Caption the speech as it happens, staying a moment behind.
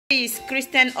It's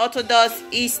Christian Orthodox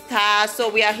Easter, so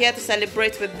we are here to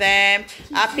celebrate with them.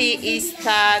 Happy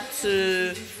Easter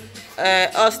to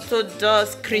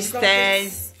Orthodox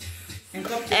Christians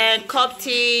and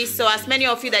Coptic. So as many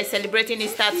of you that are celebrating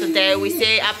Easter today, we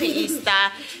say Happy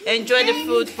Easter. Enjoy the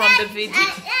food from the video.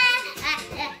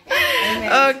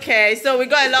 Okay, so we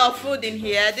got a lot of food in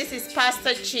here. This is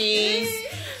pasta cheese,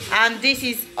 and this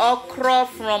is okra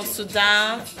from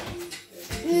Sudan,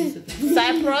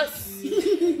 Cyprus.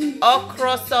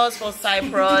 Okra sauce for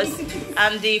Cyprus,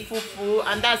 and the fufu,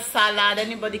 and that's salad.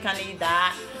 Anybody can eat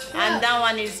that. And that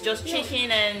one is just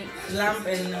chicken and lamb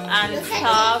and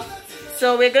stuff.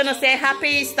 So we're gonna say Happy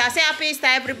Easter. Say Happy Easter,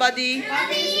 everybody.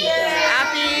 Happy Easter.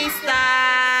 Happy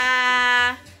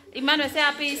Easter. Emmanuel, say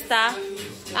Happy Easter.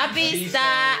 Happy Easter.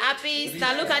 Happy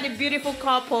Easter. Look at the beautiful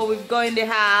couple we've got in the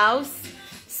house.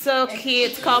 So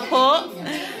cute couple.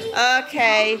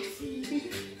 Okay.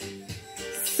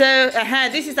 So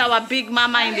this is our big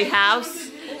mama in the house.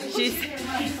 She's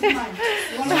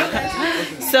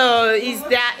so is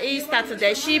there Easter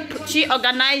today. She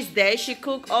organized it. She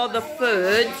cooked all the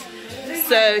food.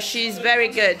 So she's very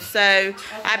good. So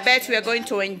I bet we are going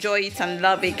to enjoy it and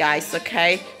love it, guys.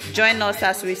 Okay, join us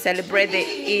as we celebrate the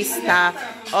Easter,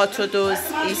 Orthodox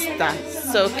Easter.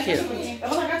 So cute.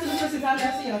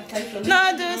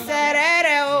 No do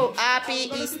serere,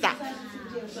 happy Easter.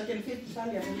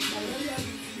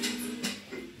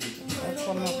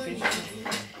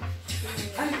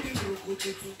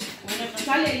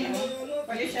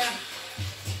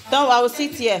 Don't, I will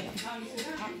sit here.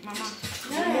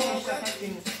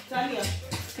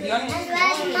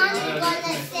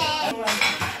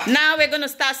 Now we're going to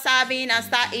start serving and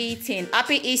start eating.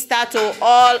 Happy Easter to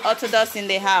all Orthodox in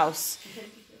the house.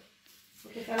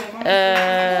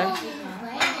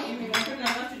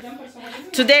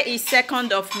 Today is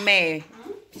 2nd of May.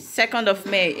 2nd of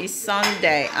May is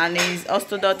Sunday, and it's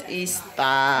Orthodox Easter.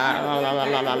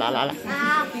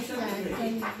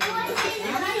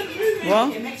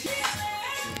 What?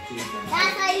 That's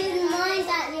how you mind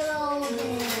that you're old.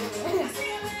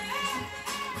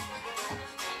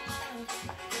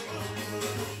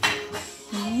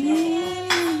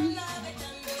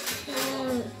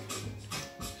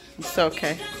 It's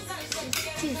okay.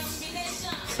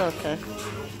 It's okay.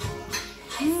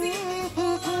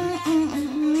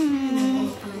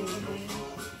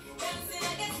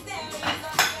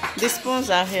 The spoons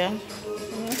are here.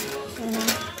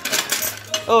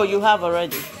 Oh, you have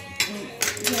already.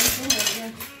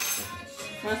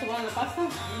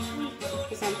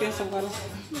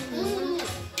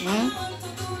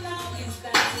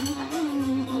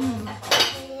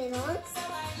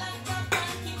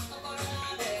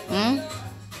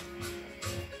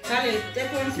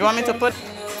 You want me to put?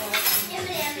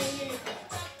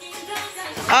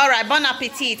 All right, bon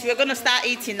appetit. We're gonna start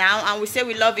eating now, and we say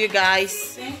we love you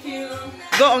guys. Thank you.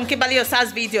 Go on Kimberly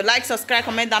Osa's video, like, subscribe,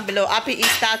 comment down below. Happy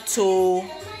Easter to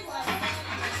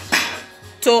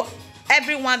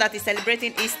everyone that is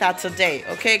celebrating Easter today.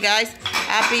 Okay, guys,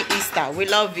 Happy Easter. We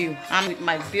love you. I'm with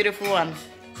my beautiful one.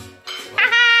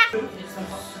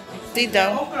 Sit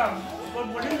down.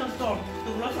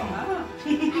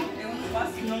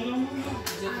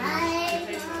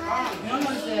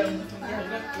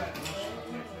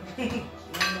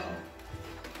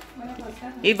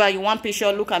 Eva, you want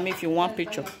picture? Look at me if you want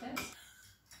picture.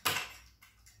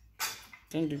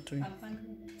 Send it to you.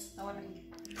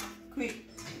 Quick.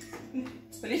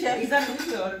 Felicia, is that good?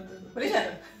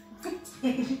 Felicia.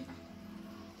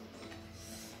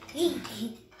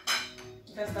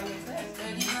 That's the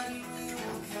message.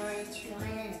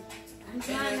 I'm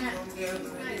trying to.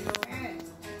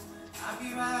 I'll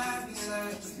be right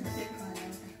beside you.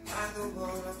 I know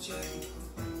what I'm checking.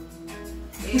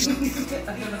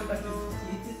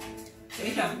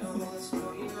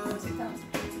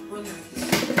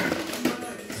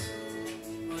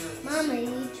 Mama,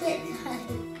 you tripped.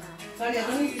 Sorry, I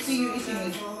don't need to see you eating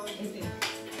it.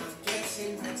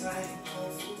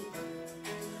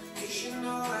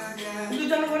 You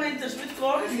don't want to eat the sweet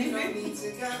corn? Leave it.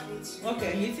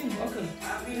 Okay, eating. Okay.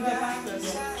 You get pasta.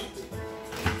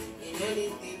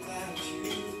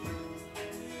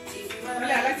 I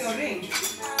like your ring.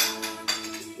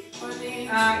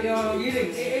 Your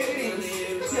earrings.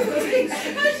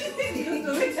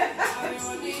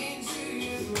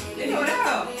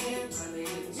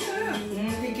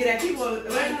 Creativo,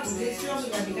 bueno,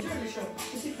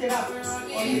 sit it up on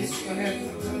this.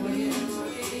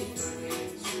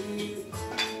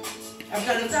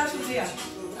 After the task is here.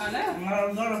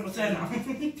 No lo proceno.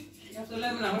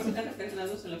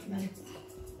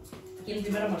 ¿Quién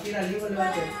primero me tira el libro? Le va a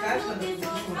hacer caso.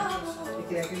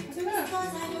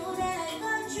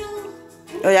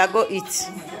 Oh yeah, go eat.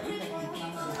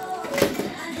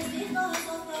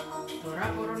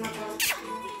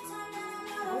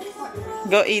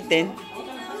 Go eat then.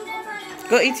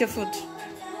 Go eat your food.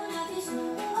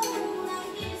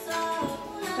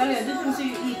 Talia, I didn't see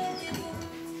you eat.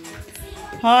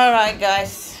 Alright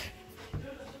guys.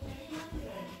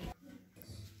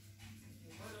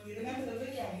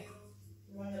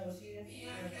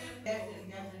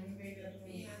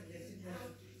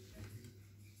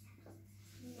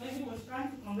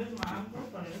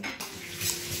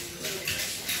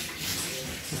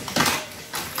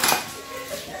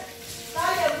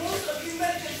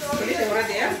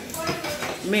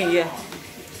 Me, yeah.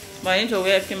 But I need to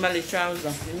wear Kimberly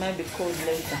trousers. It might be cold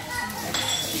later.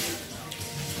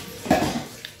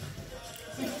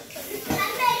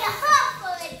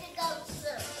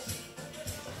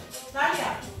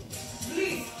 Talia,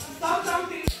 please stop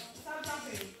jumping. Stop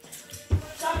jumping.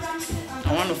 Stop jumping.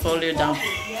 I want to fall you down.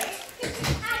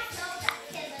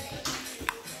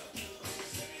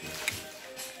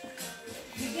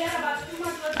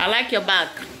 I like your back.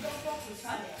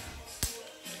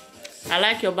 I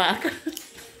like your back.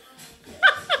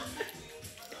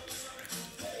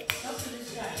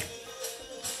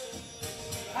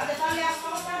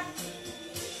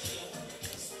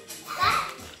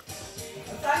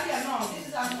 Talia, no, this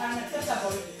is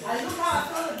unacceptable. I look how I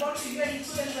throw the ball to you and you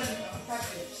couldn't even touch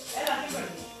it. Ella,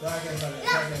 Kimberly. Try again, Talia.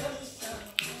 Try again.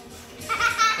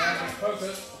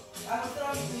 Focus. I will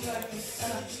throw it to you like this.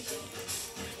 Ella.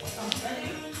 Come, ready?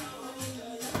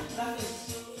 That's it.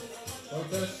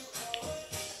 Focus.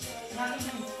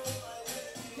 Nothing.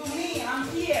 To me, I'm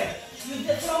here. You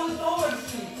just throw it towards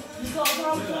me. You don't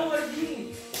throw it towards me.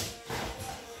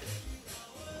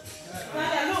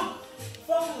 Talia,